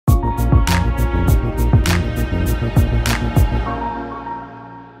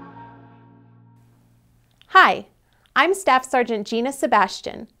Hi, I'm Staff Sergeant Gina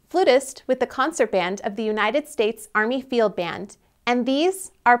Sebastian, flutist with the concert band of the United States Army Field Band, and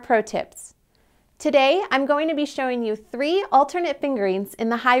these are pro tips. Today, I'm going to be showing you 3 alternate fingerings in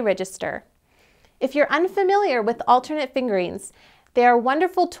the high register. If you're unfamiliar with alternate fingerings, they are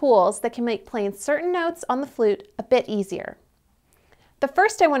wonderful tools that can make playing certain notes on the flute a bit easier. The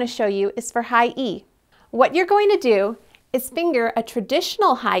first I want to show you is for high E. What you're going to do is finger a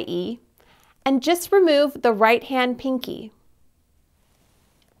traditional high E and just remove the right hand pinky.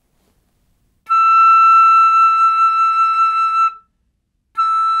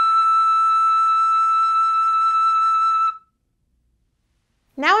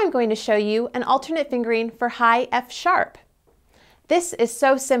 Now I'm going to show you an alternate fingering for high F sharp. This is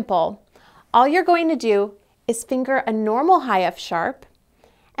so simple. All you're going to do is finger a normal high F sharp,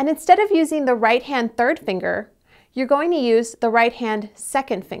 and instead of using the right hand third finger, you're going to use the right hand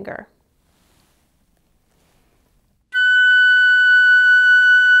second finger.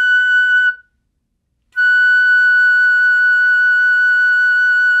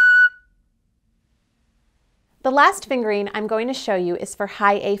 The last fingering I'm going to show you is for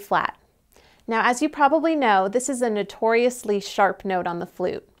high A flat. Now, as you probably know, this is a notoriously sharp note on the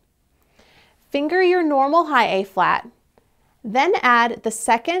flute. Finger your normal high A flat, then add the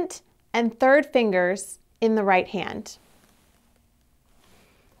second and third fingers in the right hand.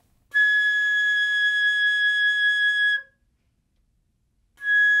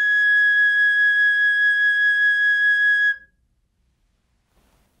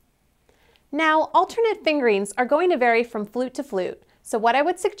 Now, alternate fingerings are going to vary from flute to flute, so what I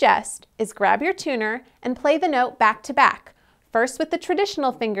would suggest is grab your tuner and play the note back to back, first with the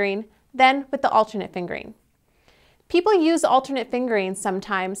traditional fingering, then with the alternate fingering. People use alternate fingerings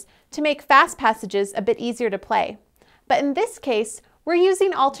sometimes to make fast passages a bit easier to play, but in this case, we're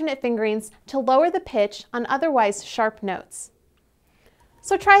using alternate fingerings to lower the pitch on otherwise sharp notes.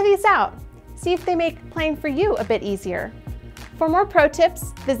 So try these out. See if they make playing for you a bit easier. For more pro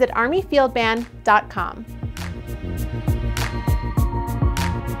tips, visit armyfieldband.com.